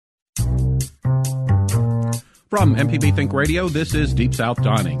From MPB Think Radio, this is Deep South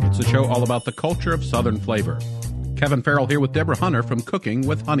Dining. It's a show all about the culture of Southern flavor. Kevin Farrell here with Deborah Hunter from Cooking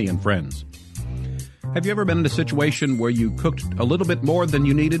with Honey and Friends. Have you ever been in a situation where you cooked a little bit more than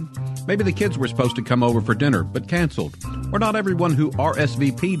you needed? Maybe the kids were supposed to come over for dinner, but canceled. Or not everyone who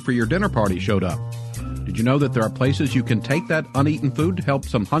RSVP'd for your dinner party showed up. Did you know that there are places you can take that uneaten food to help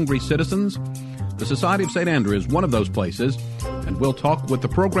some hungry citizens? The Society of St. Andrew is one of those places, and we'll talk with the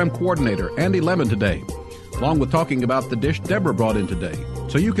program coordinator, Andy Lemon, today, along with talking about the dish Deborah brought in today.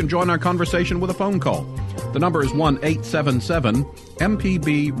 So you can join our conversation with a phone call. The number is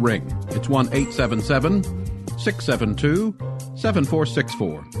 1-877-MPB-RING. It's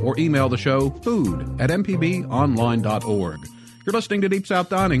 1-877-672-7464. Or email the show food@mpbonline.org. You're listening to Deep South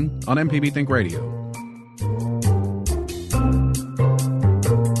Dining on MPB Think Radio.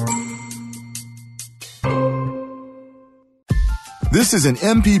 This is an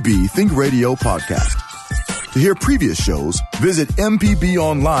MPB Think Radio podcast. To hear previous shows, visit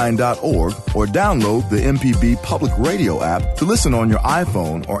mpbonline.org or download the MPB Public Radio app to listen on your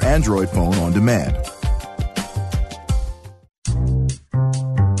iPhone or Android phone on demand.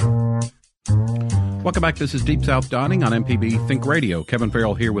 Welcome back. This is Deep South Dining on MPB Think Radio. Kevin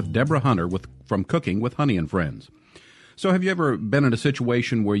Farrell here with Deborah Hunter from Cooking with Honey and Friends. So have you ever been in a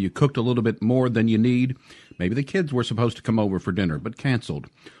situation where you cooked a little bit more than you need? Maybe the kids were supposed to come over for dinner, but canceled.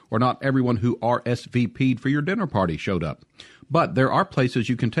 Or not everyone who RSVP'd for your dinner party showed up. But there are places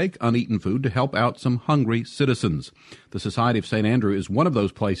you can take uneaten food to help out some hungry citizens. The Society of St. Andrew is one of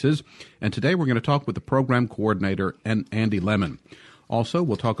those places, and today we're going to talk with the program coordinator, Andy Lemon. Also,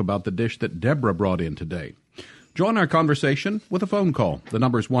 we'll talk about the dish that Deborah brought in today. Join our conversation with a phone call. The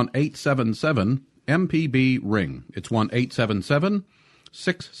number is 1-877-MPB-RING. It's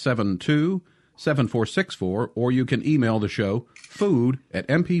 1-877-672-7464, or you can email the show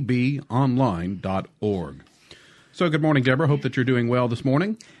food@mpbonline.org. So good morning, Deborah. Hope that you're doing well this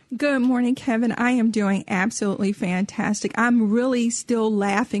morning. Good morning, Kevin. I am doing absolutely fantastic. I'm really still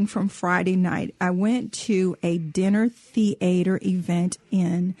laughing from Friday night. I went to a dinner theater event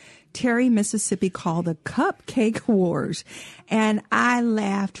in Terry, Mississippi called the Cupcake Wars. And I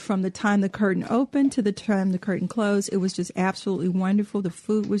laughed from the time the curtain opened to the time the curtain closed. It was just absolutely wonderful. The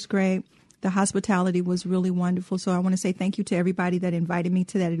food was great. The hospitality was really wonderful. So I want to say thank you to everybody that invited me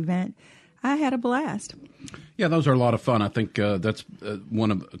to that event. I had a blast. Yeah, those are a lot of fun. I think that's one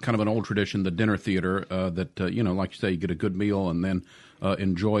of kind of an old tradition, the dinner theater, that, like you say, you get a good meal and then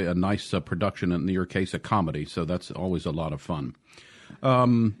enjoy a nice production, in your case, a comedy. So that's always a lot of fun.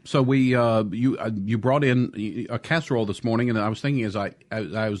 So you brought in a casserole this morning, and I was thinking as I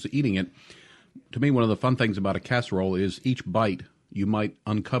was eating it, to me, one of the fun things about a casserole is each bite you might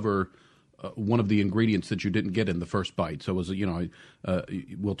uncover one of the ingredients that you didn't get in the first bite. So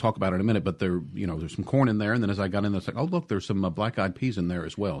we'll talk about it in a minute, but there's some corn in there, and then as I got in, it's like, oh look, there's some black-eyed peas in there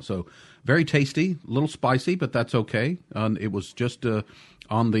as well. So very tasty, a little spicy, but that's okay. It was just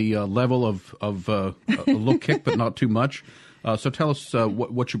on the level of a little kick, but not too much. So tell us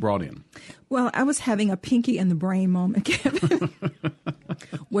what you brought in. Well, I was having a pinky in the brain moment, Kevin.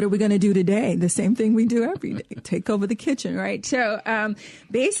 What are we going to do today? The same thing we do every day. Take over the kitchen, right? So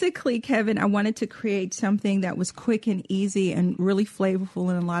basically, Kevin, I wanted to create something that was quick and easy and really flavorful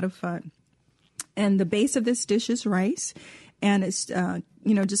and a lot of fun. And the base of this dish is rice. And it's,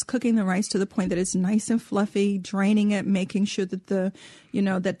 just cooking the rice to the point that it's nice and fluffy, draining it, making sure that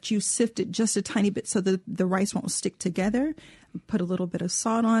that you sift it just a tiny bit so that the rice won't stick together. Put a little bit of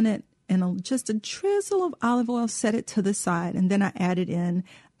salt on it and just a drizzle of olive oil, set it to the side. And then I added in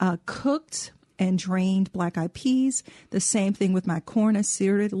cooked and drained black-eyed peas. The same thing with my corn. I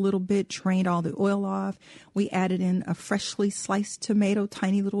seared it a little bit, drained all the oil off. We added in a freshly sliced tomato,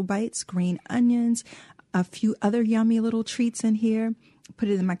 tiny little bites, green onions, a few other yummy little treats in here. Put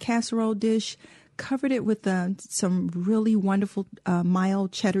it in my casserole dish, covered it with some really wonderful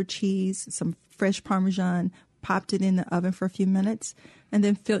mild cheddar cheese, some fresh Parmesan, popped it in the oven for a few minutes, and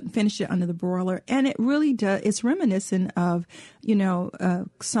then finished it under the broiler. And it really does, it's reminiscent of,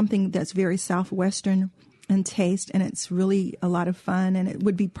 something that's very Southwestern in taste, and it's really a lot of fun, and it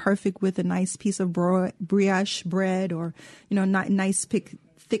would be perfect with a nice piece of brioche bread or, nice thick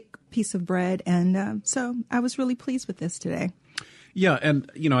piece of bread. And so I was really pleased with this today. Yeah, and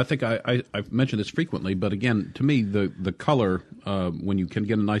I think I've mentioned this frequently, but again, to me, the color, when you can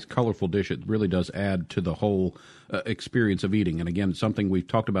get a nice colorful dish, it really does add to the whole experience of eating. And again, something we've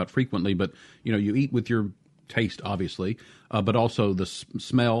talked about frequently, but you eat with your taste, obviously, but also the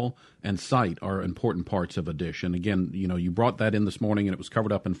smell and sight are important parts of a dish. And again, you brought that in this morning, and it was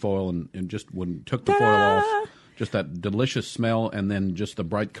covered up in foil, and just when took the foil off, just that delicious smell, and then just the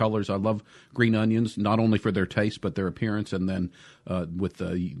bright colors. I love green onions, not only for their taste but their appearance, and then with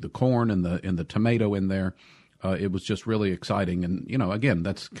the corn and the tomato in there. It was just really exciting, and again,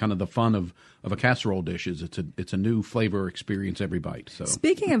 that's kind of the fun of a casserole dish. Is it's a new flavor experience every bite. So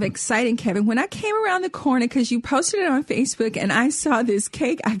speaking of exciting, Kevin, when I came around the corner, because you posted it on Facebook, and I saw this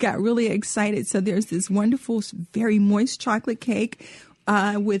cake, I got really excited. So there's this wonderful, very moist chocolate cake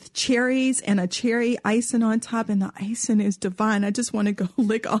with cherries and a cherry icing on top, and the icing is divine. I just want to go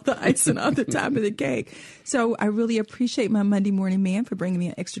lick all the icing off the top of the cake. So I really appreciate my Monday morning man for bringing me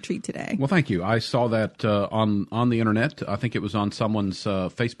an extra treat today. Well, thank you. I saw that on the internet. I think it was on someone's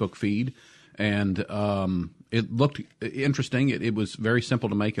Facebook feed, and it looked interesting. It was very simple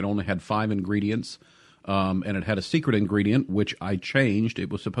to make. It only had 5 ingredients, and it had a secret ingredient, which I changed. It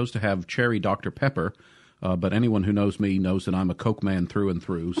was supposed to have cherry Dr. Pepper. But anyone who knows me knows that I'm a Coke man through and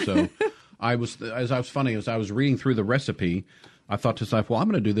through. So as I was reading through the recipe, I thought to myself, well, I'm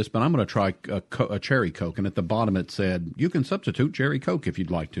going to do this, but I'm going to try a cherry Coke. And at the bottom it said, you can substitute cherry Coke if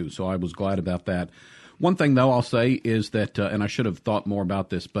you'd like to. So I was glad about that. One thing, though, I'll say is that, and I should have thought more about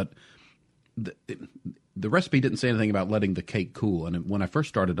this, but the recipe didn't say anything about letting the cake cool. And when I first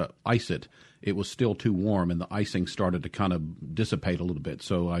started to ice it, it was still too warm, and the icing started to kind of dissipate a little bit.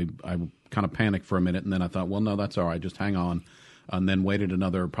 So I kind of panicked for a minute, and then I thought, well, no, that's all right. Just hang on. And then waited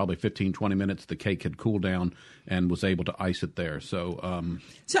another probably 15, 20 minutes. The cake had cooled down and was able to ice it there. So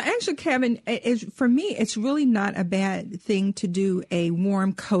actually, Kevin, for me, it's really not a bad thing to do a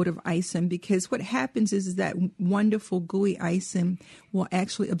warm coat of icing, because what happens is that wonderful gooey icing will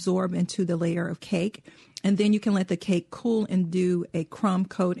actually absorb into the layer of cake. And then you can let the cake cool and do a crumb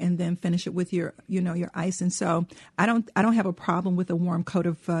coat, and then finish it with your icing. So I don't have a problem with a warm coat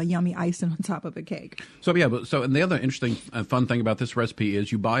of yummy icing on top of a cake. So and the other interesting fun thing about this recipe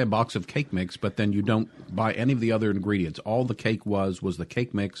is you buy a box of cake mix, but then you don't buy any of the other ingredients. All the cake was the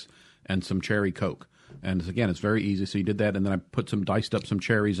cake mix and some cherry Coke. And again, it's very easy. So you did that, and then I diced up some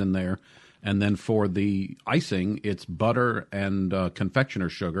cherries in there. And then for the icing, it's butter and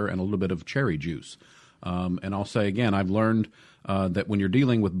confectioner's sugar and a little bit of cherry juice. And I'll say again, I've learned that when you're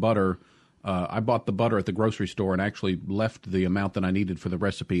dealing with butter, I bought the butter at the grocery store and actually left the amount that I needed for the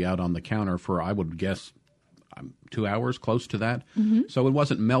recipe out on the counter for, I would guess, 2 hours, close to that. Mm-hmm. So it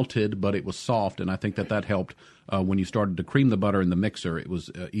wasn't melted, but it was soft, and I think that helped. When you started to cream the butter in the mixer, it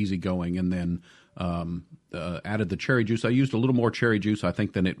was easy going, and then added the cherry juice. I used a little more cherry juice, I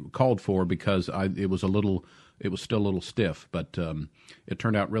think, than it called for, because it was still a little stiff, but it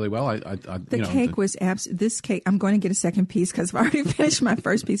turned out really well. The cake was this cake. I'm going to get a second piece because I've already finished my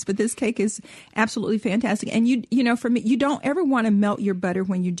first piece, but this cake is absolutely fantastic. And for me, you don't ever want to melt your butter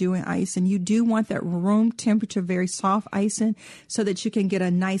when you're doing icing. You do want that room temperature, very soft icing, so that you can get a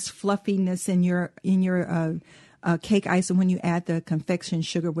nice fluffiness in your cake icing when you add the confection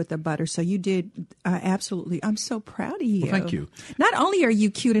sugar with the butter. So you did absolutely. I'm so proud of you. Well, thank you. Not only are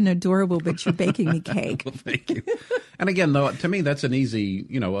you cute and adorable, but you're baking me cake. Well, thank you. And again, though, to me, that's an easy,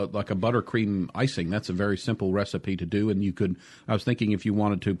 like a buttercream icing. That's a very simple recipe to do. And I was thinking if you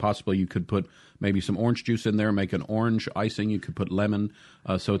wanted to, possibly you could put maybe some orange juice in there, make an orange icing. You could put lemon.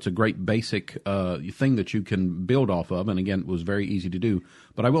 So it's a great basic thing that you can build off of. And again, it was very easy to do.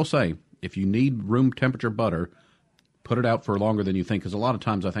 But I will say, if you need room temperature butter, put it out for longer than you think, because a lot of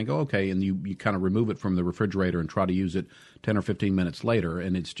times I think, oh, okay, and you kind of remove it from the refrigerator and try to use it 10 or 15 minutes later,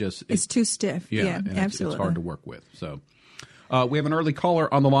 and it's too stiff. Yeah, absolutely. It's hard to work with. So we have an early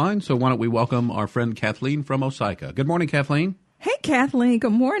caller on the line, so why don't we welcome our friend Kathleen from Osaka. Good morning, Kathleen. Hey, Kathleen.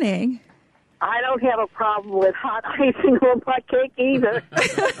 Good morning. I don't have a problem with hot icing on my cake either.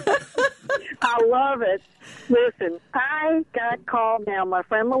 I love it. Listen, I got called now. My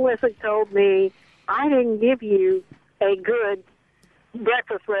friend Melissa told me I didn't give you a good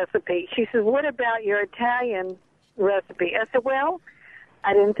breakfast recipe. She says, what about your Italian recipe? I said, well,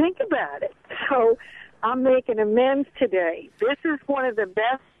 I didn't think about it. So I'm making amends today. This is one of the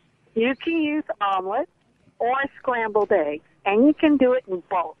best. You can use omelet or scrambled eggs, and you can do it in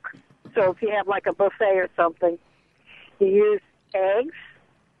bulk. So if you have like a buffet or something, you use eggs.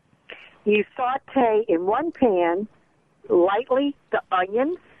 You saute in one pan lightly the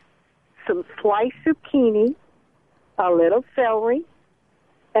onions, some sliced zucchini, a little celery,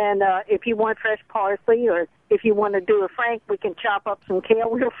 and if you want fresh parsley, or if you want to do a Frank, we can chop up some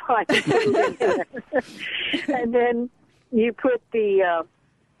kale real fine. And then you put the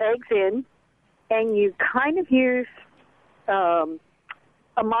eggs in, and you kind of use a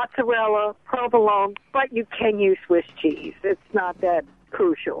mozzarella, provolone, but you can use Swiss cheese. It's not that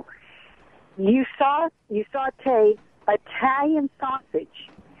crucial. You saute Italian sausage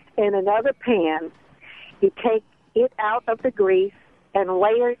in another pan. You take it out of the grease and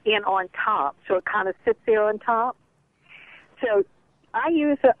layer it in on top, so it kind of sits there on top. So I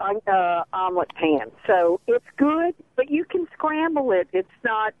use an omelet pan, so it's good, but you can scramble it. It's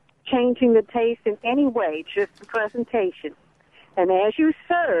not changing the taste in any way, just the presentation. And as you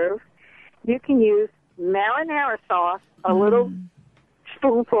serve, you can use marinara sauce, a little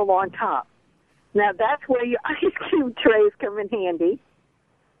spoonful on top. Now, that's where your ice cube trays come in handy.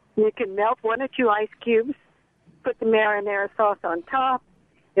 You can melt 1 or 2 ice cubes, put the marinara sauce on top.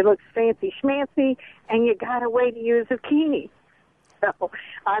 It looks fancy schmancy, and you got a way to use zucchini. So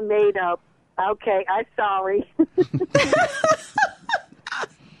I made up. Okay, I'm sorry.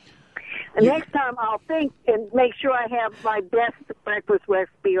 The next time I'll think and make sure I have my best breakfast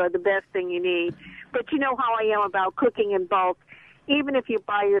recipe or the best thing you need. But you know how I am about cooking in bulk. Even if you're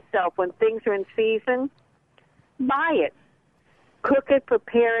by yourself, when things are in season, buy it. Cook it,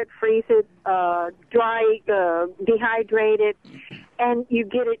 prepare it, freeze it, dry, dehydrate it, and you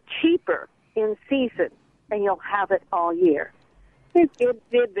get it cheaper in season, and you'll have it all year. It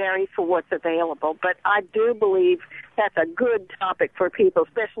varies for what's available, but I do believe that's a good topic for people,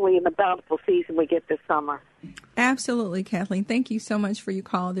 especially in the bountiful season we get this summer. Absolutely, Kathleen. Thank you so much for your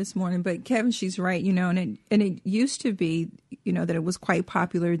call this morning. But Kevin, she's right, and it used to be, that it was quite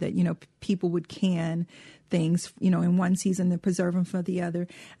popular that, people would can things, in one season and preserve them for the other.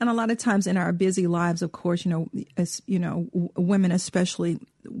 And a lot of times in our busy lives, of course, as women especially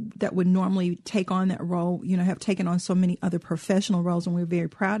that would normally take on that role, have taken on so many other professional roles, and we're very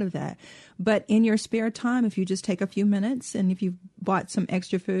proud of that. But in your spare time, if you just take a few minutes and if you've bought some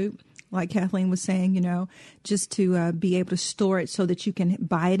extra food, like Kathleen was saying, just to be able to store it so that you can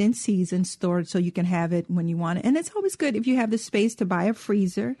buy it in season, store it so you can have it when you want it. And it's always good if you have the space to buy a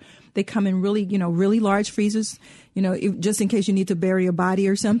freezer. They come in really, really large freezers, just in case you need to bury a body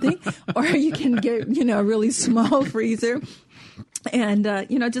or something. Or you can get, a really small freezer. And,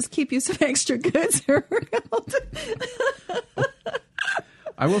 just keep you some extra goods around.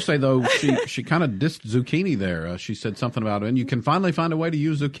 I will say, though, she kind of dissed zucchini there. She said something about it, and you can finally find a way to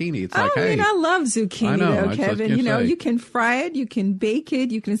use zucchini. It's like, hey. I love zucchini, though, Kevin. You can fry it, you can bake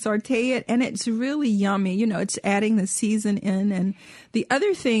it, you can saute it, and it's really yummy. It's adding the season in. And the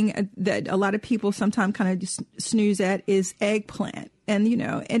other thing that a lot of people sometimes kind of just snooze at is eggplant. And,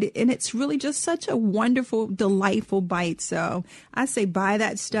 and it's really just such a wonderful, delightful bite. So I say buy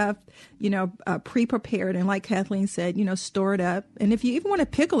that stuff, pre-prepared. And like Kathleen said, store it up. And if you even want to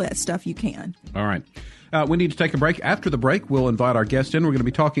pickle that stuff, you can. All right. We need to take a break. After the break, we'll invite our guest in. We're going to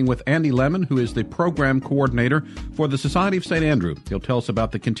be talking with Andy Lemon, who is the program coordinator for the Society of St. Andrew. He'll tell us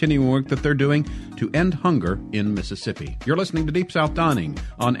about the continuing work that they're doing to end hunger in Mississippi. You're listening to Deep South Dining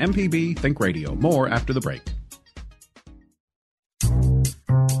on MPB Think Radio. More after the break.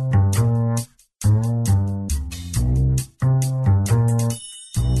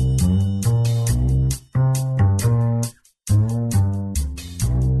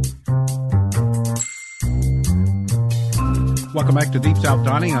 Welcome back to Deep South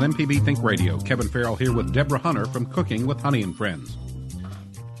Dining on MPB Think Radio. Kevin Farrell here with Deborah Hunter from Cooking with Honey and Friends.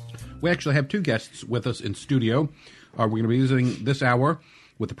 We actually have 2 guests with us in studio. We're going to be using this hour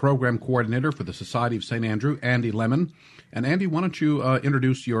with the program coordinator for the Society of St. Andrew, Andy Lemon. And Andy, why don't you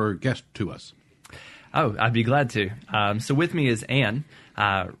introduce your guest to us? Oh, I'd be glad to. So with me is Ann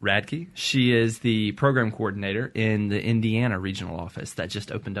Radke. She is the program coordinator in the Indiana regional office that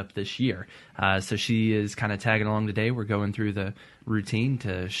just opened up this year. So she is kind of tagging along today. We're going through the routine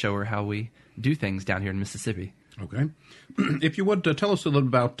to show her how we do things down here in Mississippi. Okay. If you would, tell us a little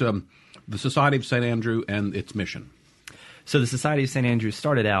about the Society of St. Andrew and its mission. So the Society of St. Andrew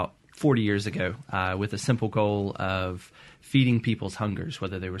started out 40 years ago with a simple goal of feeding people's hungers,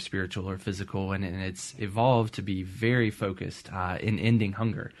 whether they were spiritual or physical, and it's evolved to be very focused in ending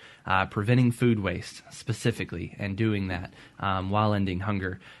hunger, preventing food waste specifically, and doing that while ending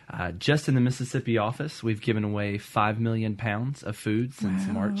hunger. Just in the Mississippi office, we've given away 5 million pounds of food since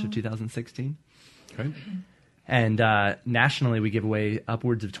March of 2016. Okay. And nationally, we give away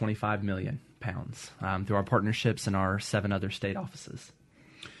upwards of 25 million pounds through our partnerships and our 7 other state offices.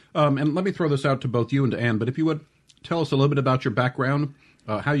 And let me throw this out to both you and to Ann, but if you would, tell us a little bit about your background,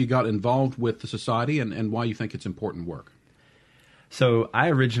 how you got involved with the Society, and why you think it's important work. So I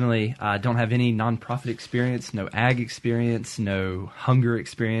originally don't have any nonprofit experience, no ag experience, no hunger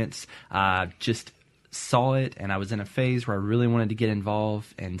experience. Just saw it, and I was in a phase where I really wanted to get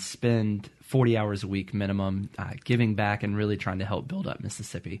involved and spend 40 hours a week minimum giving back and really trying to help build up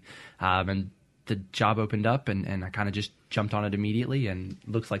Mississippi. And the job opened up, and I kind of just jumped on it immediately, and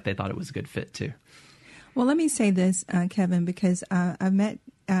looks like they thought it was a good fit too. Well, let me say this, Kevin, because I've met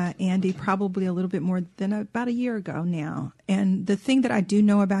Andy probably a little bit more than about a year ago now. And the thing that I do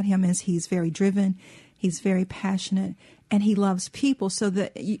know about him is he's very driven, he's very passionate, and he loves people. So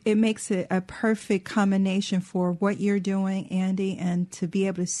that it makes it a perfect combination for what you're doing, Andy, and to be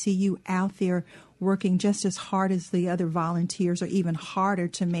able to see you out there working just as hard as the other volunteers, or even harder,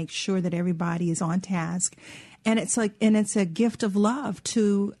 to make sure that everybody is on task. And it's a gift of love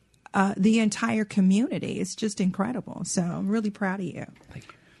to the entire community. It's just incredible. So I'm really proud of you. Thank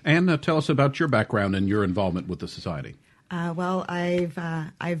you. And tell us about your background and your involvement with the society. Well,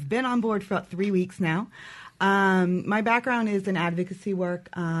 I've been on board for about 3 weeks now. My background is in advocacy work,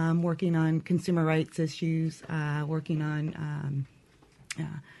 working on consumer rights issues, working on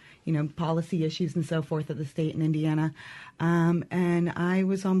policy issues and so forth at the state in Indiana. And I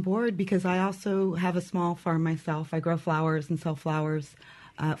was on board because I also have a small farm myself. I grow flowers and sell flowers,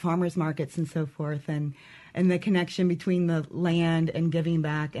 farmers markets and so forth. And the connection between the land and giving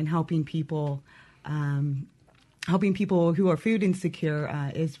back and helping people who are food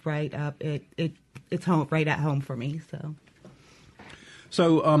insecure is right up. It's home, right at home for me.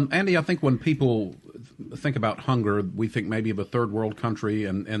 So, Andy, I think when people think about hunger, we think maybe of a third world country,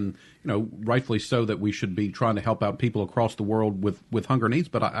 and rightfully so, that we should be trying to help out people across the world with hunger needs.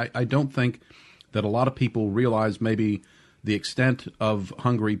 But I don't think that a lot of people realize maybe the extent of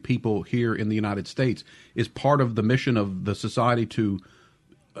hungry people here in the United States is part of the mission of the society to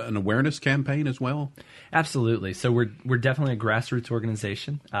an awareness campaign as well. Absolutely. So we're definitely a grassroots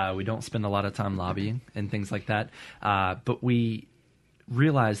organization. We don't spend a lot of time lobbying and things like that, but we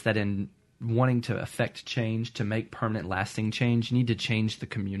realize that in wanting to affect change, to make permanent, lasting change, you need to change the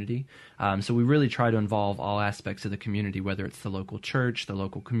community. So we really try to involve all aspects of the community, whether it's the local church, the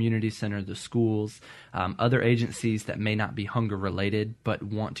local community center, the schools, other agencies that may not be hunger related but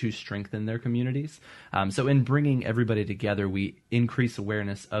want to strengthen their communities. So in bringing everybody together, we increase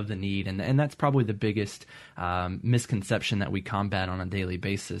awareness of the need, and that's probably the biggest misconception that we combat on a daily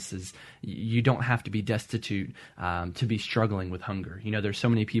basis is you don't have to be destitute to be struggling with hunger. There's so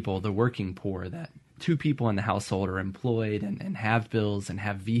many people, the working poor, that 2 people in the household are employed and have bills and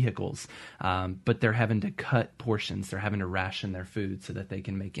have vehicles, but they're having to cut portions. They're having to ration their food so that they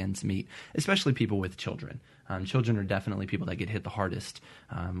can make ends meet, especially people with children. Children are definitely people that get hit the hardest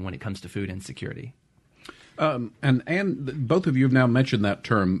when it comes to food insecurity. And both of you have now mentioned that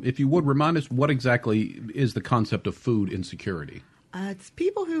term. If you would remind us, what exactly is the concept of food insecurity? It's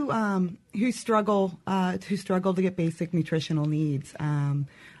people who struggle to get basic nutritional needs.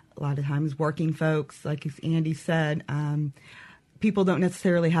 A lot of times, working folks, like Andy said, people don't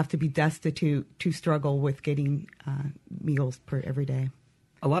necessarily have to be destitute to struggle with getting meals per every day.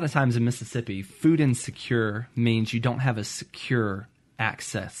 A lot of times in Mississippi, food insecure means you don't have a secure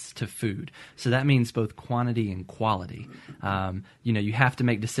access to food. So that means both quantity and quality. You have to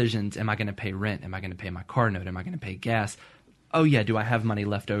make decisions. Am I going to pay rent? Am I going to pay my car note? Am I going to pay gas? Oh, yeah, do I have money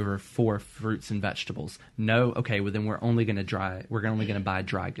left over for fruits and vegetables? No? Okay, well, then we're only going to buy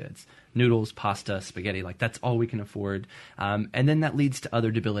dry goods. Noodles, pasta, spaghetti, that's all we can afford. And then that leads to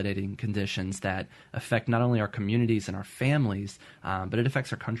other debilitating conditions that affect not only our communities and our families, but it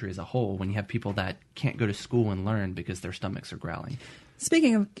affects our country as a whole when you have people that can't go to school and learn because their stomachs are growling.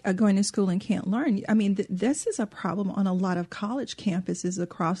 Speaking of going to school and can't learn, I mean, this is a problem on a lot of college campuses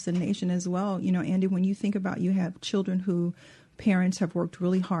across the nation as well. Andy, when you think about you have children who parents have worked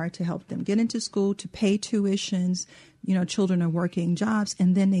really hard to help them get into school, to pay tuitions, children are working jobs,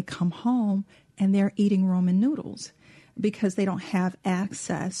 and then they come home and they're eating ramen noodles because they don't have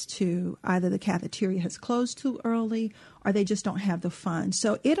access to either the cafeteria has closed too early or they just don't have the funds.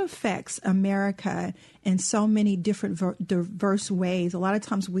 So it affects America in so many different diverse ways. A lot of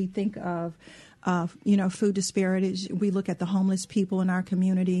times we think of food disparities. We look at the homeless people in our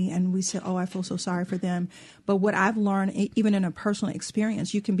community and we say, oh, I feel so sorry for them. But what I've learned, even in a personal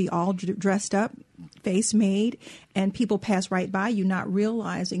experience, you can be all dressed up, face made, and people pass right by you, not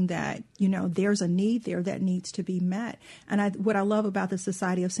realizing that, there's a need there that needs to be met. And what I love about the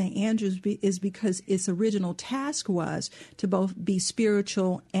Society of St. Andrews is because its original task was to both be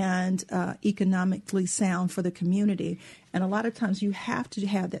spiritual and economically sound for the community. And a lot of times you have to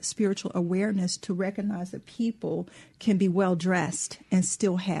have that spiritual awareness to recognize that people can be well dressed and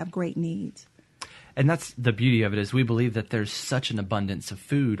still have great needs. And that's the beauty of it, is we believe that there's such an abundance of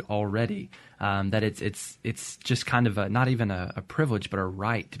food already that it's just kind of not even a privilege, but a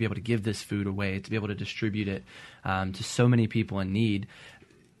right to be able to give this food away, to be able to distribute it to so many people in need.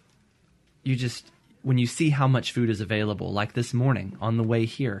 When you see how much food is available, like this morning on the way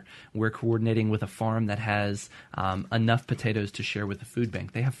here, we're coordinating with a farm that has enough potatoes to share with the food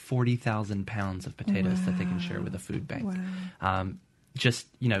bank. They have 40,000 pounds of potatoes that they can share with the food bank. Wow. just,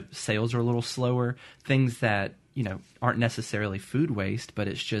 sales are a little slower, things that, aren't necessarily food waste, but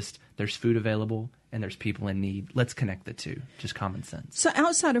it's just there's food available and there's people in need. Let's connect the two, just common sense. So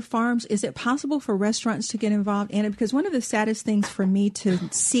outside of farms, is it possible for restaurants to get involved in it? Because one of the saddest things for me to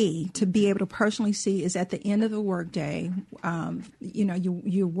be able to personally see, is at the end of the workday,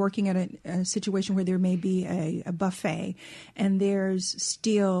 you're working at a situation where there may be a buffet, and there's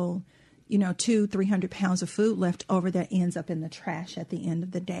still 200-300 pounds of food left over that ends up in the trash at the end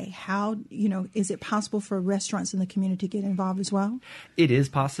of the day. How, is it possible for restaurants in the community to get involved as well? It is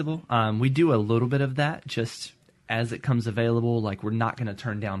possible. We do a little bit of that just as it comes available. Like, we're not going to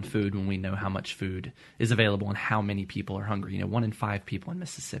turn down food when we know how much food is available and how many people are hungry. 1 in 5 people in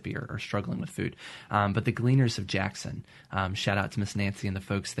Mississippi are struggling with food. But the Gleaners of Jackson, shout out to Miss Nancy and the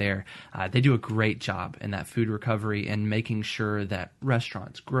folks there. They do a great job in that food recovery and making sure that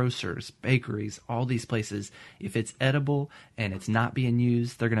restaurants, grocers, bakeries, all these places, if it's edible and it's not being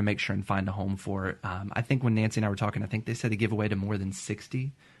used, they're going to make sure and find a home for it. I think when Nancy and I were talking, I think they said they give away to more than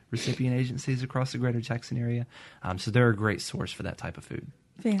 60 recipient agencies across the greater Jackson area. So they're a great source for that type of food.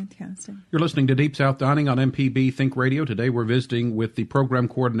 Fantastic. You're listening to Deep South Dining on MPB Think Radio. Today we're visiting with the program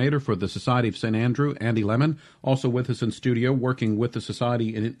coordinator for the Society of St. Andrew, Andy Lemon. Also with us in studio, working with the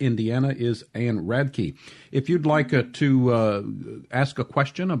Society in Indiana, is Ann Radke. If you'd like to ask a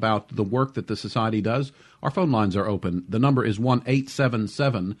question about the work that the Society does, our phone lines are open. The number is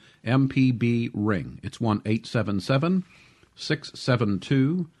 1-877-MPB-RING. It's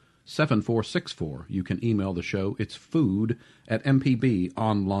 1-877-672-7464. You can email the show. It's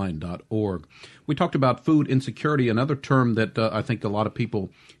food@mpbonline.org. We talked about food insecurity. Another term that I think a lot of people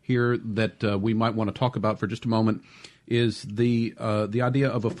hear that we might want to talk about for just a moment is the idea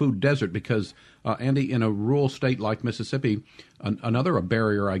of a food desert, because, Andy, in a rural state like Mississippi, another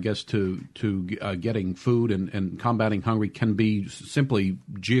barrier, I guess, to getting food and combating hunger can be simply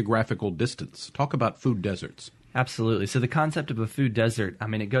geographical distance. Talk about food deserts. Absolutely. So the concept of a food desert,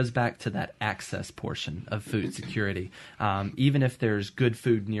 it goes back to that access portion of food security. Even if there's good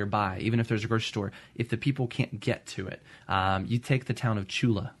food nearby, even if there's a grocery store, if the people can't get to it, you take the town of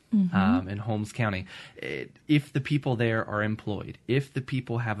Chula. In Holmes County. If the people there are employed, if the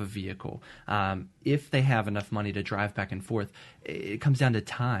people have a vehicle, if they have enough money to drive back and forth, it comes down to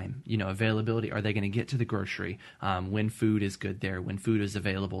time, availability. Are they going to get to the grocery when food is good there, when food is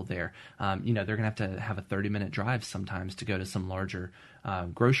available there? They're going to have a 30-minute drive sometimes to go to some larger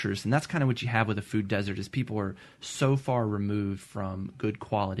grocers. And that's kind of what you have with a food desert, is people are so far removed from good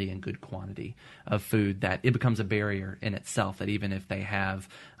quality and good quantity of food that it becomes a barrier in itself, that even if they have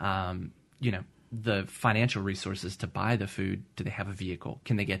the financial resources to buy the food, do they have a vehicle?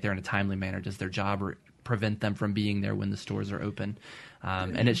 Can they get there in a timely manner? Does their job prevent them from being there when the stores are open?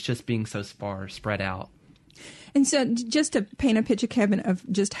 And it's just being so far spread out. And so just to paint a picture, Kevin, of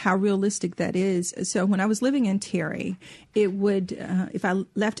just how realistic that is. So when I was living in Terry, it would, if I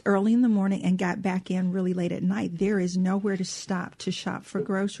left early in the morning and got back in really late at night, there is nowhere to stop to shop for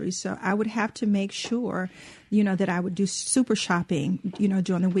groceries. So I would have to make sure, that I would do super shopping,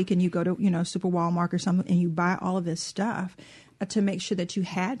 during the week, and you go to, Super Walmart or something, and you buy all of this stuff to make sure that you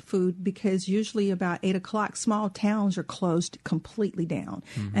had food, because usually about 8 o'clock, small towns are closed completely down.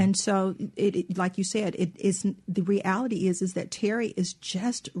 Mm-hmm. And so, it like you said, it is, the reality is that Terry is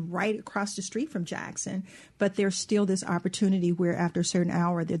just right across the street from Jackson, but there's still this opportunity where after a certain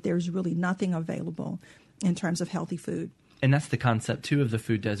hour that there's really nothing available in terms of healthy food. And that's the concept, too, of the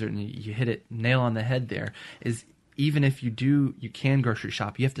food desert, and you hit it nail on the head there, is even if you can grocery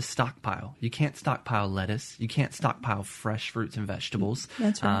shop, you have to stockpile. You can't stockpile lettuce. You can't stockpile fresh fruits and vegetables.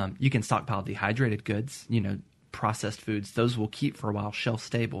 That's right. You can stockpile dehydrated goods, processed foods. Those will keep for a while, shelf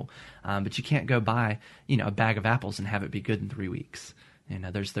stable. But you can't go buy, a bag of apples and have it be good in 3 weeks.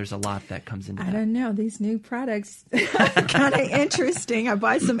 There's a lot that comes into that. I don't know. These new products are kind of interesting. I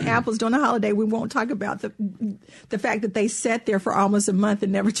bought some apples during the holiday. We won't talk about the fact that they sat there for almost a month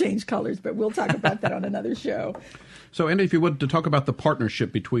and never changed colors, but we'll talk about that on another show. So, Andy, if you would, to talk about the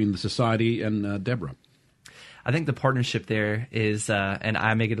partnership between the Society and Deborah. I think the partnership there is, and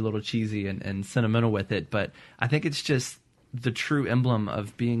I make it a little cheesy and sentimental with it, but I think it's just the true emblem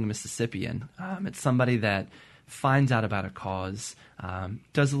of being a Mississippian. It's somebody that finds out about a cause,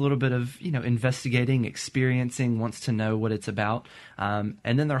 does a little bit of investigating, experiencing, wants to know what it's about, and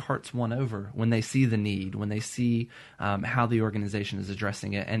then their heart's won over when they see the need, when they see how the organization is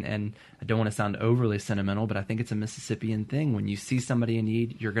addressing it. And I don't want to sound overly sentimental, but I think it's a Mississippian thing. When you see somebody in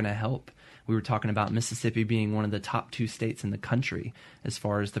need, you're going to help. We were talking about Mississippi being one of the top 2 states in the country as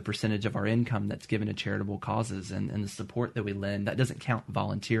far as the percentage of our income that's given to charitable causes and the support that we lend. That doesn't count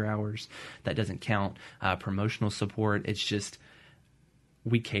volunteer hours. That doesn't count promotional support. It's just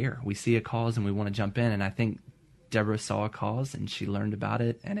we care. We see a cause and we want to jump in. And I think Deborah saw a cause and she learned about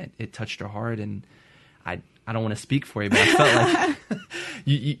it, and it touched her heart. And I don't want to speak for you, but I felt like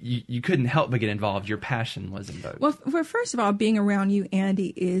you couldn't help but get involved. Your passion was invoked. Well, first of all, being around you,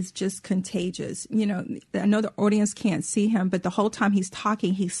 Andy, is just contagious. You know, I know the audience can't see him, but the whole time he's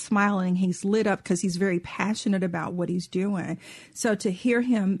talking, he's smiling, he's lit up because he's very passionate about what he's doing. So to hear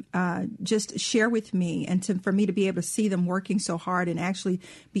him just share with me, and for me to be able to see them working so hard and actually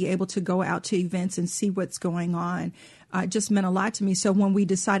be able to go out to events and see what's going on, just meant a lot to me. So when we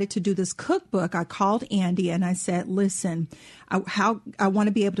decided to do this cookbook, I called Andy and I said, listen, I want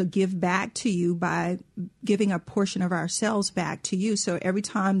to be able to give back to you by giving a portion of ourselves back to you. So every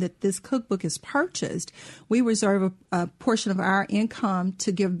time that this cookbook is purchased, we reserve a portion of our income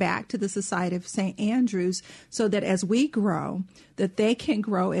to give back to the Society of St. Andrews, so that as we grow, that they can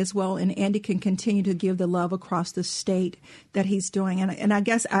grow as well, and Andy can continue to give the love across the state that he's doing. And I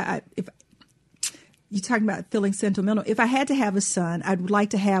guess if you're talking about feeling sentimental. If I had to have a son, I would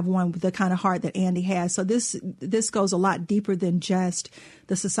like to have one with the kind of heart that Andy has. So this goes a lot deeper than just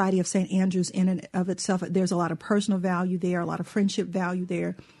the Society of St. Andrews in and of itself. There's a lot of personal value there, a lot of friendship value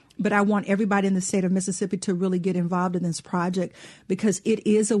there. But I want everybody in the state of Mississippi to really get involved in this project, because it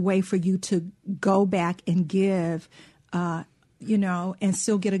is a way for you to go back and give, and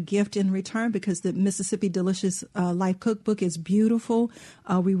still get a gift in return, because the Mississippi Delicious Life Cookbook is beautiful.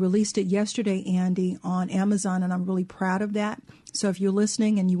 We released it yesterday, Andy, on Amazon, and I'm really proud of that. So if you're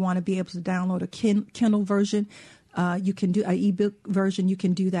listening and you want to be able to download a Kindle version, you can do an ebook version. You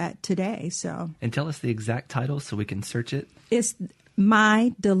can do that today. So, and tell us the exact title so we can search it. It's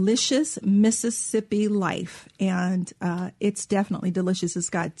My Delicious Mississippi Life, and it's definitely delicious. It's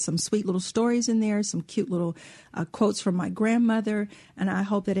got some sweet little stories in there, some cute little quotes from my grandmother, and I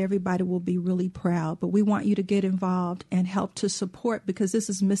hope that everybody will be really proud. But we want you to get involved and help to support, because this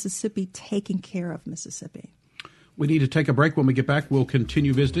is Mississippi taking care of Mississippi. We need to take a break. When we get back, we'll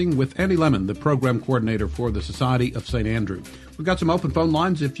continue visiting with Andy Lemon, the program coordinator for the Society of St. Andrew. We've got some open phone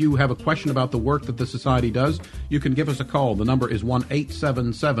lines. If you have a question about the work that the Society does, you can give us a call. The number is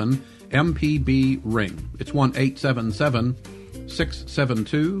 1-877-MPB-RING. It's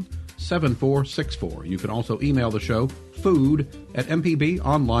 1-877-672-7464. You can also email the show,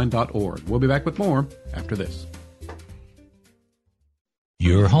 food@mpbonline.org. We'll be back with more after this.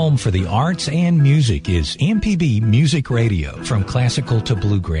 Your home for the arts and music is MPB Music Radio. From classical to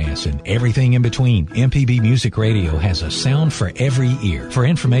bluegrass and everything in between, MPB Music Radio has a sound for every ear. For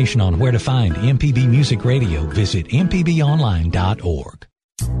information on where to find MPB Music Radio, visit mpbonline.org.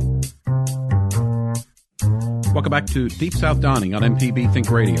 Welcome back to Deep South Dining on MPB Think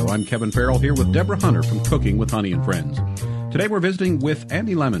Radio. I'm Kevin Farrell here with Deborah Hunter from Cooking with Honey and Friends. Today we're visiting with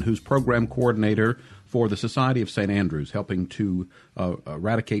Andy Lemon, who's program coordinator for the Society of St. Andrews, helping to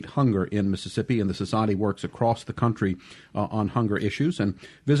eradicate hunger in Mississippi, and the Society works across the country on hunger issues. And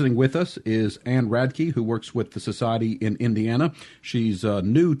visiting with us is Ann Radke, who works with the Society in Indiana. She's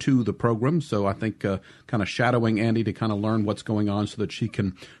new to the program, so I think kind of shadowing Andy to kind of learn what's going on so that she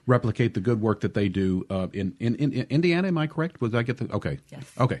can replicate the good work that they do in Indiana. Am I correct? Was I get the okay? Yes.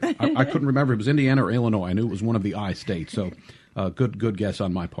 Okay, I couldn't remember if it was Indiana or Illinois. I knew it was one of the I states. So good guess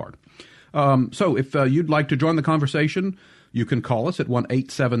on my part. So if you'd like to join the conversation, you can call us at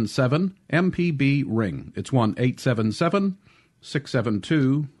 1-877-MPB-RING. It's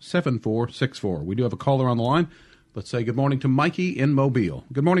 1-877-672-7464. We do have a caller on the line. Let's say good morning to Mikey in Mobile.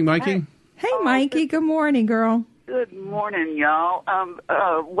 Good morning, Mikey. Hey, Mikey. Good morning, girl. Good morning, y'all.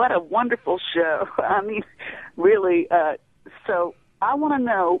 What a wonderful show. I mean, really. So I want to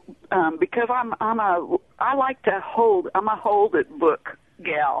know, because I'm a hold it book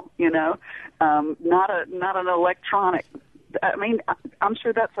gal, not an electronic. I mean, I'm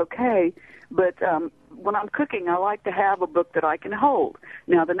sure that's okay, but when I'm cooking, I like to have a book that I can hold.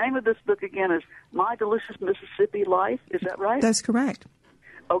 Now, the name of this book again is My Delicious Mississippi Life. Is that right? That's correct.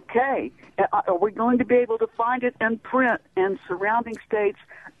 Okay. Are we going to be able to find it in print in surrounding states?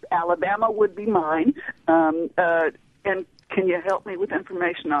 Alabama would be mine. And can you help me with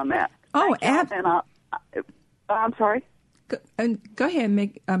information on that? Oh, I'm sorry? Go ahead,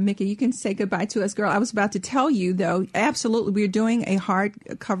 Mickey. You can say goodbye to us, girl. I was about to tell you, though, absolutely, we're doing a hard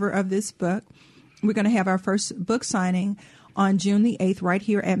cover of this book. We're going to have our first book signing on June the 8th right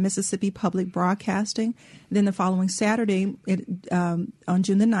here at Mississippi Public Broadcasting. Then the following Saturday, on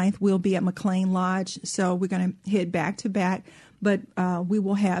June the 9th, we'll be at McLean Lodge. So we're going to hit back to back. But we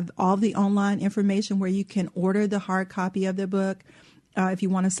will have all the online information where you can order the hard copy of the book. If you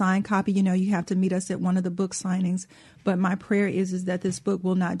want a signed copy, you have to meet us at one of the book signings. But my prayer is that this book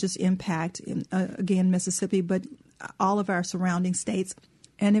will not just impact, again, Mississippi, but all of our surrounding states.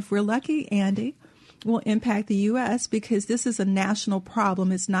 And if we're lucky, Andy, we'll impact the U.S. because this is a national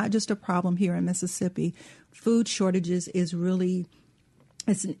problem. It's not just a problem here in Mississippi. Food shortages is really,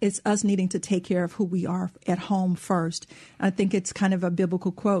 it's us needing to take care of who we are at home first. I think it's kind of a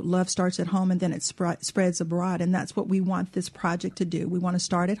biblical quote, love starts at home and then it spreads abroad. And that's what we want this project to do. We want to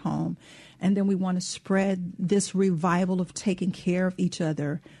start at home, and then we want to spread this revival of taking care of each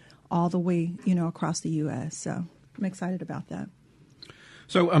other all the way, across the U.S. So I'm excited about that.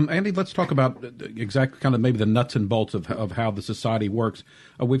 So, Andy, let's talk about exactly kind of maybe the nuts and bolts of how the society works.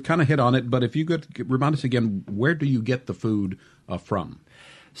 We've kind of hit on it, but if you could remind us again, where do you get the food from?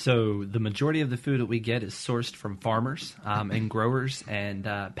 So the majority of the food that we get is sourced from farmers and growers and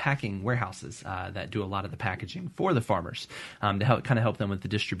packing warehouses that do a lot of the packaging for the farmers to help them with the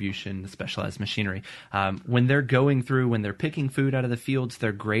distribution, the specialized machinery. When they're picking food out of the fields,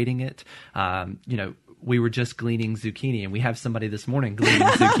 they're grading it. We were just gleaning zucchini, and we have somebody this morning gleaning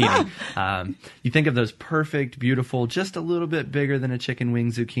zucchini. You think of those perfect, beautiful, just a little bit bigger than a chicken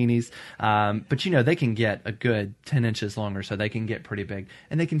wing zucchinis, but they can get a good 10 inches longer, so they can get pretty big,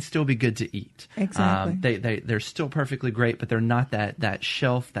 and they can still be good to eat. Exactly. They're still perfectly great, but they're not that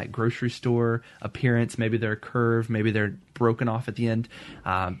shelf, that grocery store appearance. Maybe they're curved, maybe they're broken off at the end.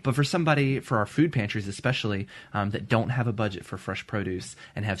 But for our food pantries especially, that don't have a budget for fresh produce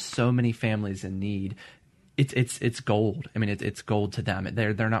and have so many families in need, it's gold. I mean, it's gold to them.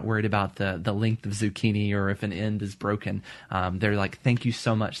 They're not worried about the length of zucchini or if an end is broken. They're like, thank you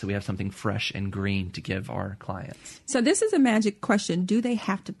so much that we have something fresh and green to give our clients. So this is a magic question. Do they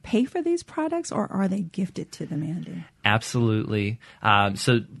have to pay for these products, or are they gifted to them, Andy? Absolutely.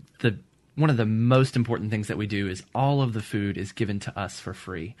 One of the most important things that we do is all of the food is given to us for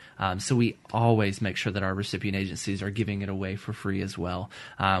free. So we always make sure that our recipient agencies are giving it away for free as well.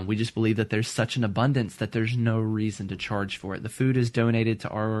 We just believe that there's such an abundance that there's no reason to charge for it. The food is donated to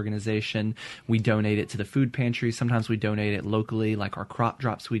our organization. We donate it to the food pantry. Sometimes we donate it locally, like our crop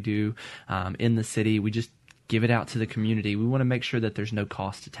drops we do in the city. We just give it out to the community. We want to make sure that there's no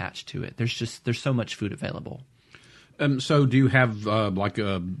cost attached to it. There's so much food available. So do you have like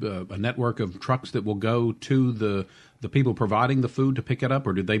a network of trucks that will go to the people providing the food to pick it up,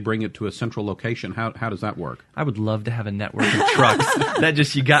 or do they bring it to a central location? How does that work? I would love to have a network of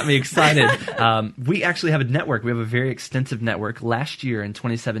trucks. You got me excited. We actually have a network. We have a very extensive network. Last year in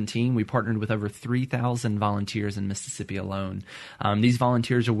 2017, we partnered with over 3,000 volunteers in Mississippi alone. These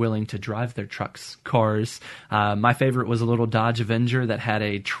volunteers are willing to drive their trucks, cars. My favorite was a little Dodge Avenger that had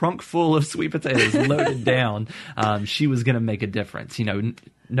a trunk full of sweet potatoes loaded down. She was going to make a difference.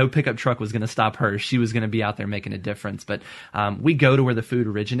 No pickup truck was going to stop her. She was going to be out there making a difference. But we go to where the food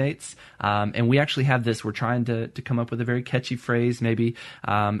originates, and we actually have this. We're trying to come up with a very catchy phrase, maybe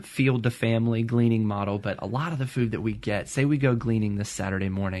field to family gleaning model. But a lot of the food that we get, say we go gleaning this Saturday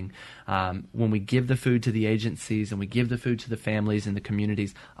morning, when we give the food to the agencies and we give the food to the families and the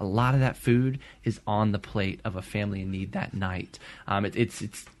communities, a lot of that food is on the plate of a family in need that night.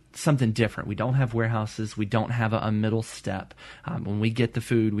 It's something different. We don't have warehouses. We don't have a middle step. When we get the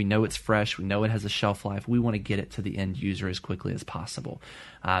food, we know it's fresh. We know it has a shelf life. We want to get it to the end user as quickly as possible.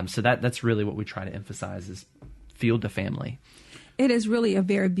 So that's really what we try to emphasize is field to family. It is really a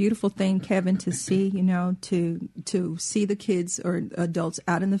very beautiful thing, Kevin, to see, to see the kids or adults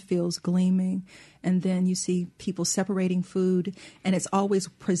out in the fields gleaming, and then you see people separating food, and it's always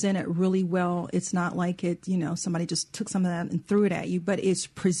presented really well. It's not like somebody just took some of that and threw it at you, but it's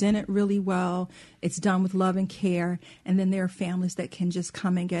presented really well. It's done with love and care, and then there are families that can just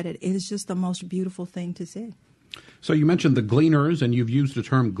come and get it. It is just the most beautiful thing to see. So you mentioned the gleaners, and you've used the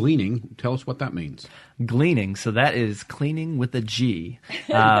term gleaning. Tell us what that means. Gleaning. So that is cleaning with a G.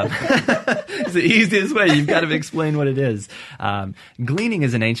 It's the easiest way. You've got to explain what it is. Gleaning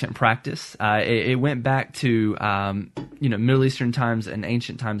is an ancient practice. It went back to Middle Eastern times and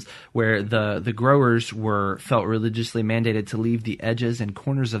ancient times where the growers felt religiously mandated to leave the edges and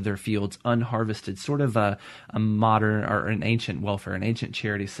corners of their fields unharvested, sort of a modern or an ancient welfare, an ancient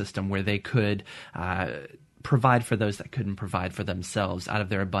charity system where they could provide for those that couldn't provide for themselves out of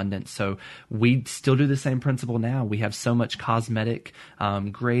their abundance. So we still do the same principle now. We have so much cosmetic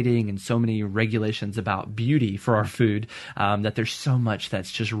grading and so many regulations about beauty for our food that there's so much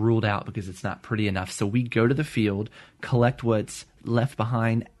that's just ruled out because it's not pretty enough. So we go to the field, collect what's left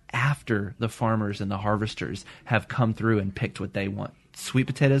behind after the farmers and the harvesters have come through and picked what they want. Sweet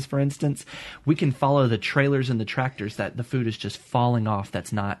potatoes, for instance, we can follow the trailers and the tractors that the food is just falling off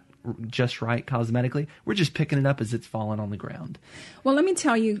that's not just right cosmetically. We're just picking it up as it's falling on the ground. Well, let me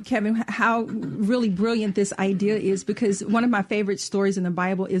tell you, Kevin, how really brilliant this idea is, because one of my favorite stories in the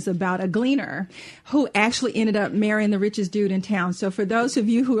Bible is about a gleaner who actually ended up marrying the richest dude in town. So for those of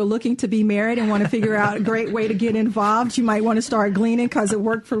you who are looking to be married and want to figure out a great way to get involved, you might want to start gleaning because it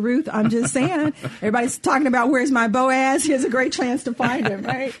worked for Ruth. I'm just saying. Everybody's talking about where's my Boaz. Here's a great chance to find him,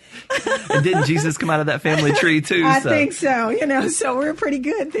 right? And didn't Jesus come out of that family tree too? I think so. So we're pretty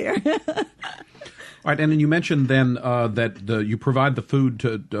good there. All right, and then you mentioned then that you provide the food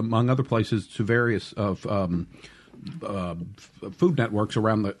to, among other places, to various food networks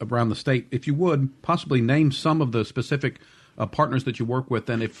around the state. If you would possibly name some of the specific partners that you work with,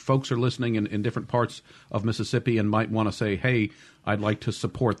 and if folks are listening in different parts of Mississippi and might want to say, hey, I'd like to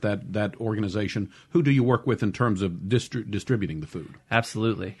support that organization, who do you work with in terms of distributing the food?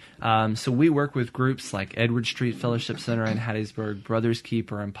 Absolutely. So we work with groups like Edward Street Fellowship Center in Hattiesburg, Brothers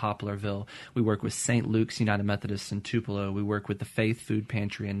Keeper in Poplarville. We work with St. Luke's United Methodist in Tupelo. We work with the Faith Food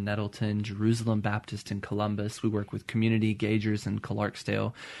Pantry in Nettleton, Jerusalem Baptist in Columbus. We work with Community Gagers in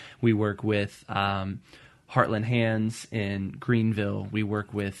Clarksdale. We work with Heartland Hands in Greenville. We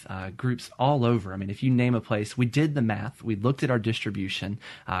work with groups all over. I mean, if you name a place, we did the math. We looked at our distribution.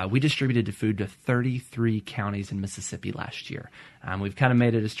 We distributed food to 33 counties in Mississippi last year. We've kind of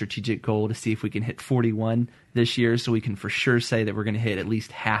made it a strategic goal to see if we can hit 41 this year, so we can for sure say that we're going to hit at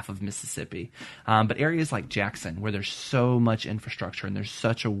least half of Mississippi. But areas like Jackson, where there's so much infrastructure and there's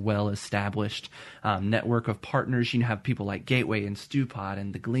such a well-established network of partners, you have people like Gateway and Stewpot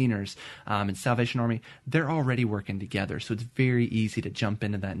and the Gleaners and Salvation Army. They're already working together, so it's very easy to jump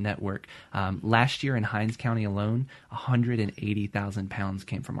into that network. Last year in Hinds County alone, 180,000 pounds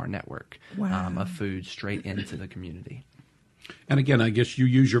came from our network of food straight into the community. And again, I guess you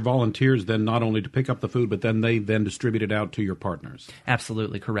use your volunteers then not only to pick up the food, but then they distribute it out to your partners.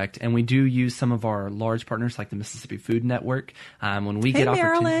 Absolutely correct. And we do use some of our large partners like the Mississippi Food Network. When we get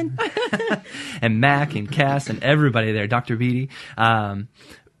Marilyn. and Mac and Cass and everybody there, Dr. Beatty.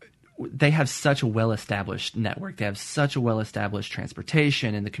 They have such a well-established network. They have such a well-established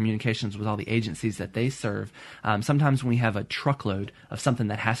transportation and the communications with all the agencies that they serve. Sometimes when we have a truckload of something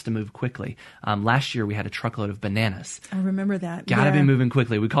that has to move quickly. Last year we had a truckload of bananas. I remember that. Got to be moving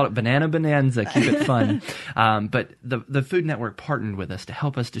quickly. We called it Banana Bonanza, keep it fun. But the Food Network partnered with us to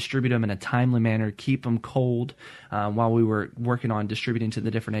help us distribute them in a timely manner, keep them cold while we were working on distributing to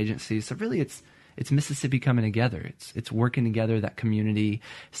the different agencies. So really it's Mississippi coming together. It's working together, that community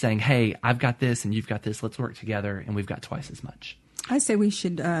saying, hey, I've got this and you've got this. Let's work together, and we've got twice as much. I say we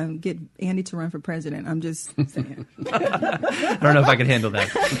should get Andy to run for president. I'm just saying. I don't know if I could handle that.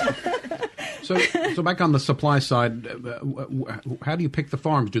 So back on the supply side, how do you pick the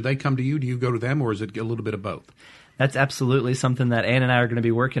farms? Do they come to you? Do you go to them? Or is it a little bit of both? That's absolutely something that Ann and I are going to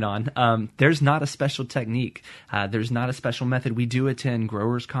be working on. There's not a special technique. There's not a special method. We do attend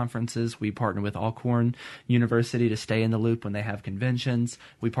growers conferences. We partner with Alcorn University to stay in the loop when they have conventions.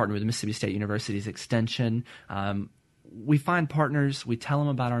 We partner with Mississippi State University's Extension. We find partners, we tell them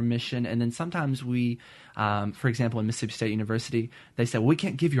about our mission, and then sometimes we, for example, in Mississippi State University, they say, well, we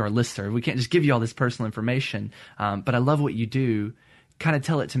can't give you our listserv. We can't just give you all this personal information, but I love what you do. Kind of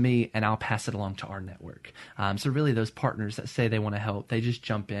tell it to me and I'll pass it along to our network. So really those partners that say they want to help, they just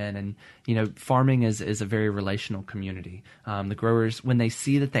jump in, and, farming is a very relational community. The growers, when they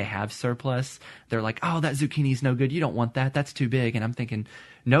see that they have surplus, they're like, oh, that zucchini's no good. You don't want that. That's too big. And I'm thinking,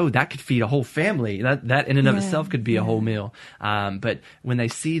 no, that could feed a whole family. That in and of itself could be a whole meal. But when they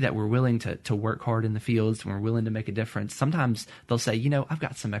see that we're willing to work hard in the fields, and we're willing to make a difference, sometimes they'll say, I've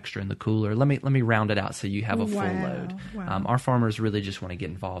got some extra in the cooler. Let me round it out so you have a full load. Wow. Our farmers really just want to get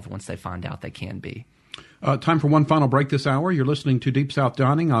involved once they find out they can be. Time for one final break this hour. You're listening to Deep South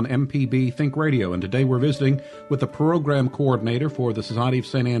Dining on MPB Think Radio, and today we're visiting with the program coordinator for the Society of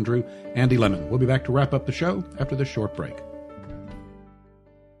St. Andrew, Andy Lemon. We'll be back to wrap up the show after this short break.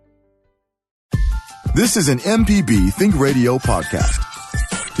 This is an MPB Think Radio podcast.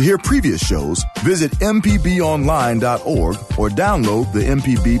 To hear previous shows, visit mpbonline.org or download the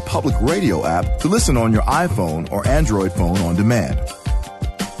MPB Public Radio app to listen on your iPhone or Android phone on demand.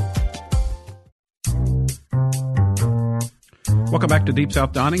 Welcome back to Deep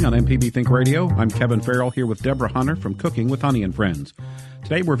South Dining on MPB Think Radio. I'm Kevin Farrell here with Deborah Hunter from Cooking with Honey and Friends.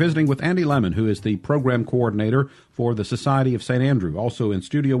 Today we're visiting with Andy Lemon, who is the program coordinator for the Society of St. Andrew. Also in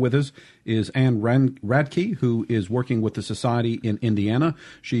studio with us is Ann Radke, who is working with the Society in Indiana.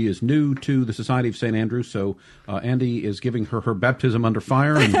 She is new to the Society of St. Andrew, so Andy is giving her baptism under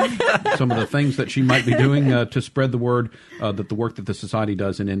fire and some of the things that she might be doing to spread the word that the work that the Society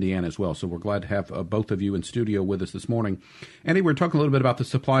does in Indiana as well. So we're glad to have both of you in studio with us this morning. Andy, we were talking a little bit about the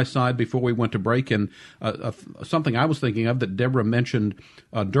supply side before we went to break, and something I was thinking of that Deborah mentioned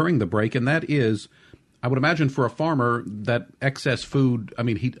during the break, and that is, I would imagine for a farmer that excess food, I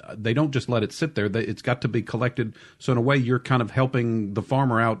mean, they don't just let it sit there. It's got to be collected. So in a way, you're kind of helping the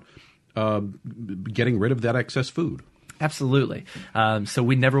farmer out getting rid of that excess food. Absolutely. So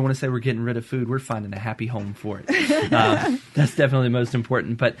we never want to say we're getting rid of food. We're finding a happy home for it. That's definitely the most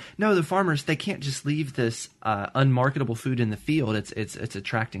important. But no, the farmers, they can't just leave this unmarketable food in the field. It's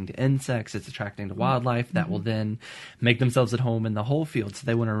attracting to insects. It's attracting to wildlife that will then make themselves at home in the whole field. So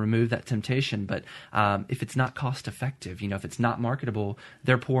they want to remove that temptation. But if it's not cost effective, if it's not marketable,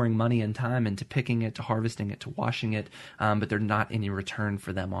 they're pouring money and time into picking it, to harvesting it, to washing it, but there's not any return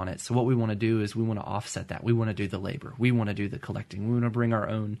for them on it. So what we want to do is we want to offset that. We want to do the labor. We want to do the collecting. We want to bring our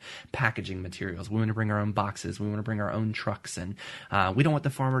own packaging materials. We want to bring our own boxes. We want to bring our own trucks. And we don't want the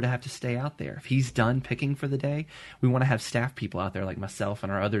farmer to have to stay out there. If he's done picking for the day, we want to have staff people out there like myself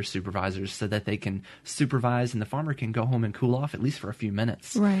and our other supervisors so that they can supervise and the farmer can go home and cool off at least for a few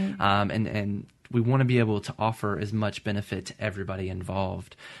minutes. Right. And we want to be able to offer as much benefit to everybody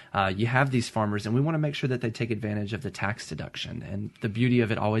involved. You have these farmers, and we want to make sure that they take advantage of the tax deduction. And the beauty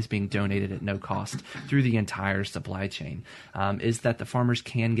of it always being donated at no cost through the entire supply chain is that the farmers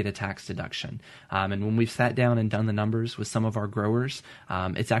can get a tax deduction. And when we've sat down and done the numbers with some of our growers,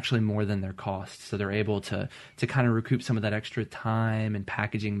 it's actually more than their cost. So they're able to kind of recoup some of that extra time and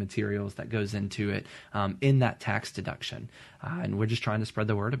packaging materials that goes into it in that tax deduction. And we're just trying to spread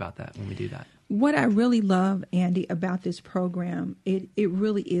the word about that when we do that. What I really love, Andy, about this program, it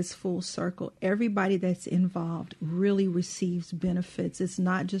really is full circle. Everybody that's involved really receives benefits. It's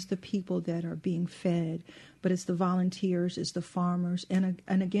not just the people that are being fed, but it's the volunteers, it's the farmers, and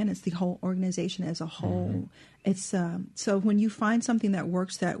again, it's the whole organization as a whole. It's so when you find something that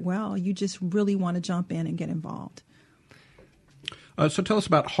works that well, you just really want to jump in and get involved. So tell us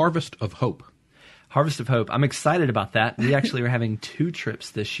about Harvest of Hope. Harvest of Hope. I'm excited about that. We actually are having 2 trips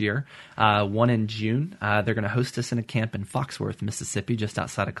this year, one in June. They're going to host us in a camp in Foxworth, Mississippi, just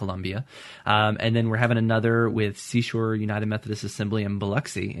outside of Columbia. And then we're having another with Seashore United Methodist Assembly in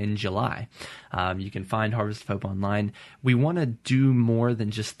Biloxi in July. You can find Harvest of Hope online. We want to do more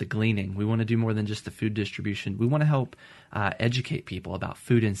than just the gleaning. We want to do more than just the food distribution. We want to help educate people about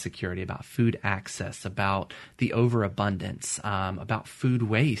food insecurity, about food access, about the overabundance, about food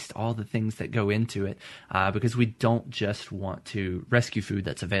waste, all the things that go into it, because we don't just want to rescue food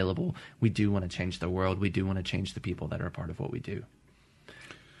that's available. We do want to change the world. We do want to change the people that are a part of what we do.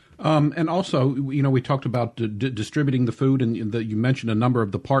 And also, we talked about distributing the food, and you mentioned a number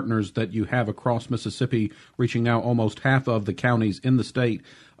of the partners that you have across Mississippi, reaching now almost half of the counties in the state.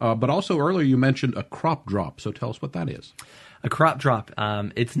 But also earlier you mentioned a crop drop. So tell us what that is. A crop drop.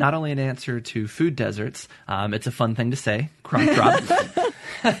 It's not only an answer to food deserts. It's a fun thing to say, crop drop.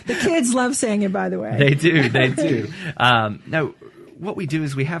 The kids love saying it, by the way. They do. No. What we do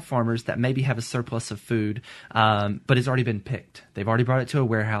is we have farmers that maybe have a surplus of food, but it's already been picked. They've already brought it to a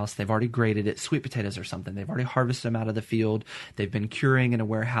warehouse. They've already graded it, sweet potatoes or something. They've already harvested them out of the field. They've been curing in a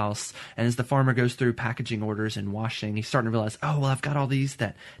warehouse. And as the farmer goes through packaging orders and washing, he's starting to realize, oh, well, I've got all these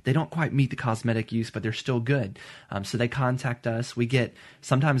that they don't quite meet the cosmetic use, but they're still good. So they contact us. We get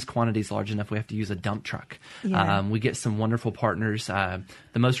sometimes quantities large enough we have to use a dump truck. Yeah. We get some wonderful partners.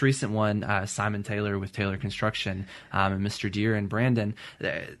 The most recent one, Simon Taylor with Taylor Construction, and Mr. Deere and Brandon,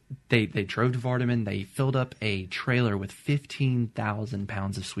 they drove to Vardaman. They filled up a trailer with 15,000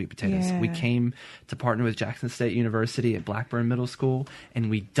 pounds of sweet potatoes. Yeah. We came to partner with Jackson State University at Blackburn Middle School, and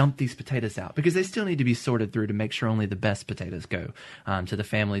we dumped these potatoes out because they still need to be sorted through to make sure only the best potatoes go to the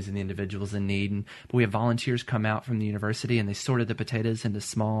families and the individuals in need. But we have volunteers come out from the university, and they sorted the potatoes into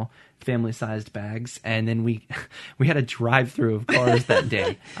small family-sized bags, and then we had a drive-through of cars that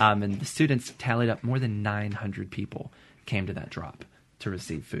day, and the students tallied up more than 900 people came to that drop to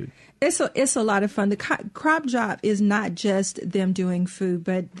receive food. It's a lot of fun. The crop drop is not just them doing food,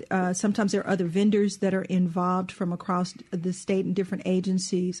 but sometimes there are other vendors that are involved from across the state and different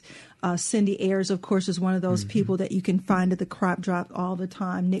agencies. Cindy Ayers, of course, is one of those people that you can find at the crop drop all the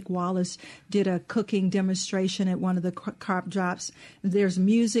time. Nick Wallace did a cooking demonstration at one of the crop drops. There's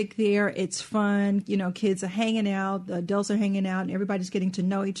music there. It's fun. Kids are hanging out, the adults are hanging out, and everybody's getting to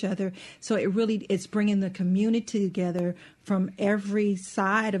know each other. So it's bringing the community together from every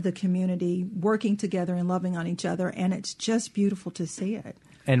side of the community, working together and loving on each other, and it's just beautiful to see it.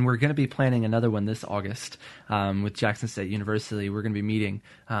 And we're going to be planning another one this August with Jackson State University. We're going to be meeting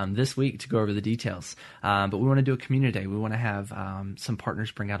this week to go over the details. But we want to do a community day. We want to have some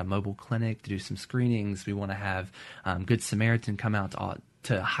partners bring out a mobile clinic to do some screenings. We want to have Good Samaritan come out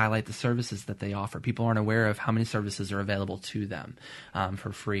to highlight the services that they offer. People aren't aware of how many services are available to them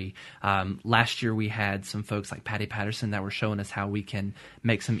for free. Last year we had some folks like Patty Patterson that were showing us how we can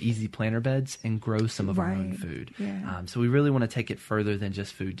make some easy planter beds and grow some of our own food. Yeah. So we really want to take it further than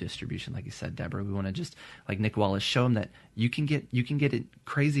just food distribution, like you said, Deborah. We want to just, like Nick Wallace, show them that you can get it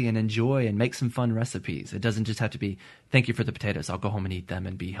crazy and enjoy and make some fun recipes. It doesn't just have to be, thank you for the potatoes, I'll go home and eat them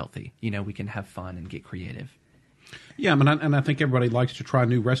and be healthy. We can have fun and get creative. Yeah, and I think everybody likes to try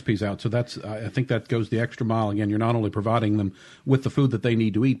new recipes out. So I think that goes the extra mile. Again, you're not only providing them with the food that they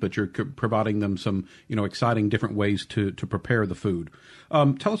need to eat, but you're providing them some, exciting different ways to prepare the food.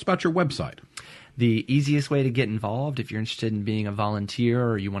 Tell us about your website. The easiest way to get involved, if you're interested in being a volunteer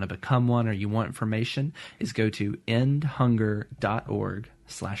or you want to become one or you want information, is go to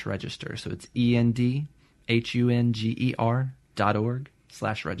endhunger.org/register. So it's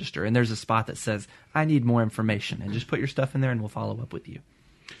endhunger.org/register. And there's a spot that says, I need more information. And just put your stuff in there and we'll follow up with you.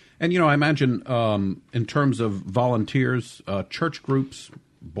 And, I imagine in terms of volunteers, church groups,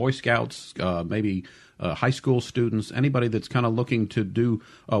 Boy Scouts, maybe high school students, anybody that's kind of looking to do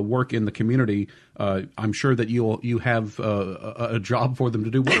work in the community, I'm sure that you have a job for them to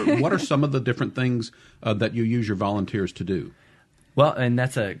do. What are some of the different things that you use your volunteers to do? Well, and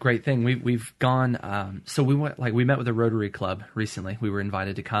that's a great thing. We've gone. So we met with a Rotary Club recently. We were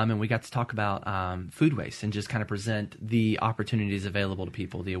invited to come, and we got to talk about food waste and just kind of present the opportunities available to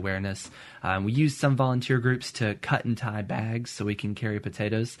people, the awareness. We used some volunteer groups to cut and tie bags so we can carry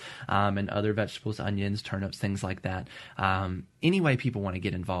potatoes and other vegetables, onions, turnips, things like that. Any way people want to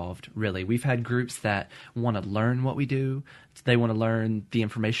get involved, really. We've had groups that want to learn what we do. They want to learn the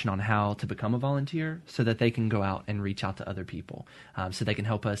information on how to become a volunteer so that they can go out and reach out to other people so they can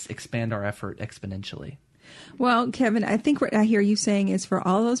help us expand our effort exponentially. Well, Kevin, I think what I hear you saying is for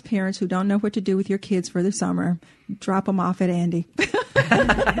all those parents who don't know what to do with your kids for the summer, drop them off at Andy.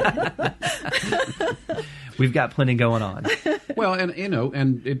 We've got plenty going on. Well, and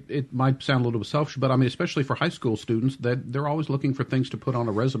it might sound a little bit selfish, but I mean, especially for high school students, that they're always looking for things to put on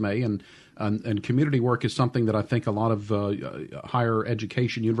a resume, and community work is something that I think a lot of higher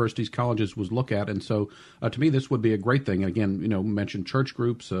education, universities, colleges would look at, and so to me, this would be a great thing. Again, mention church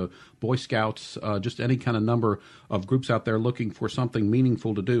groups, Boy Scouts, just any kind of number of groups out there looking for something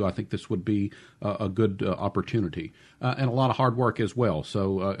meaningful to do. I think this would be a good opportunity, and a lot of hard work as well.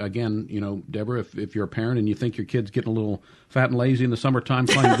 So again, Deborah, if you're a parent and you think your kid's getting a little fat and lazy in the summertime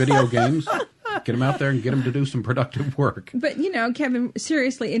playing video games, get them out there and get them to do some productive work. But, Kevin,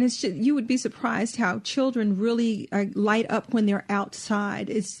 seriously, and it's just, you would be surprised how children really light up when they're outside.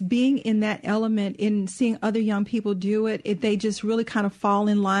 It's being in that element and seeing other young people do it. They just really kind of fall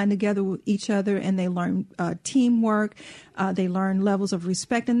in line together with each other, and they learn teamwork. They learn levels of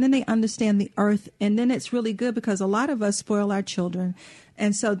respect, and then they understand the earth. And then it's really good because a lot of us spoil our children.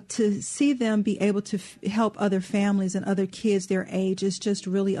 And so to see them be able to help other families and other kids their age is just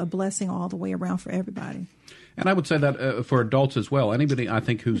really a blessing all the way around for everybody. And I would say that for adults as well. Anybody, I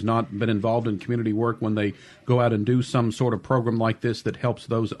think, who's not been involved in community work, when they go out and do some sort of program like this that helps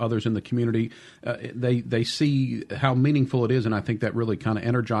those others in the community, they see how meaningful it is, and I think that really kind of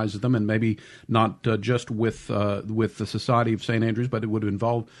energizes them, and maybe not just with the Society of St. Andrews, but it would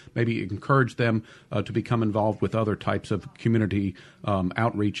maybe encourage them to become involved with other types of community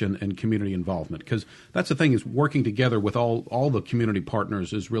outreach and community involvement. Because that's the thing, is working together with all the community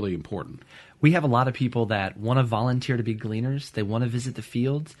partners is really important. We have a lot of people that want to volunteer to be gleaners. They want to visit the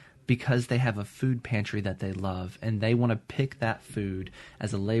fields because they have a food pantry that they love, and they want to pick that food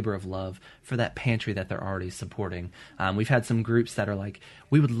as a labor of love for that pantry that they're already supporting. We've had some groups that are like,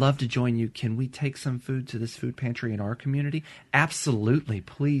 we would love to join you. Can we take some food to this food pantry in our community? Absolutely.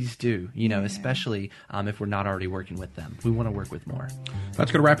 Please do, especially if we're not already working with them. We want to work with more.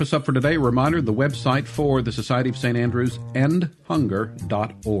 That's going to wrap us up for today. A reminder, the website for the Society of St. Andrews,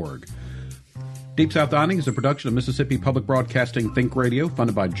 endhunger.org. Deep South Dining is a production of Mississippi Public Broadcasting Think Radio,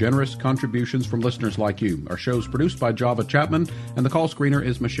 funded by generous contributions from listeners like you. Our show is produced by Java Chapman, and the call screener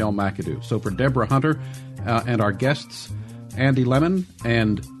is Michelle McAdoo. So for Deborah Hunter and our guests, Andy Lemon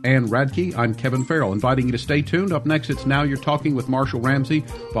and Ann Radke, I'm Kevin Farrell, inviting you to stay tuned. Up next, it's Now You're Talking with Marshall Ramsey,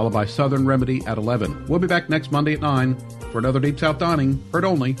 followed by Southern Remedy at 11. We'll be back next Monday at 9 for another Deep South Dining, heard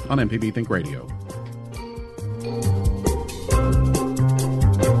only on MPB Think Radio.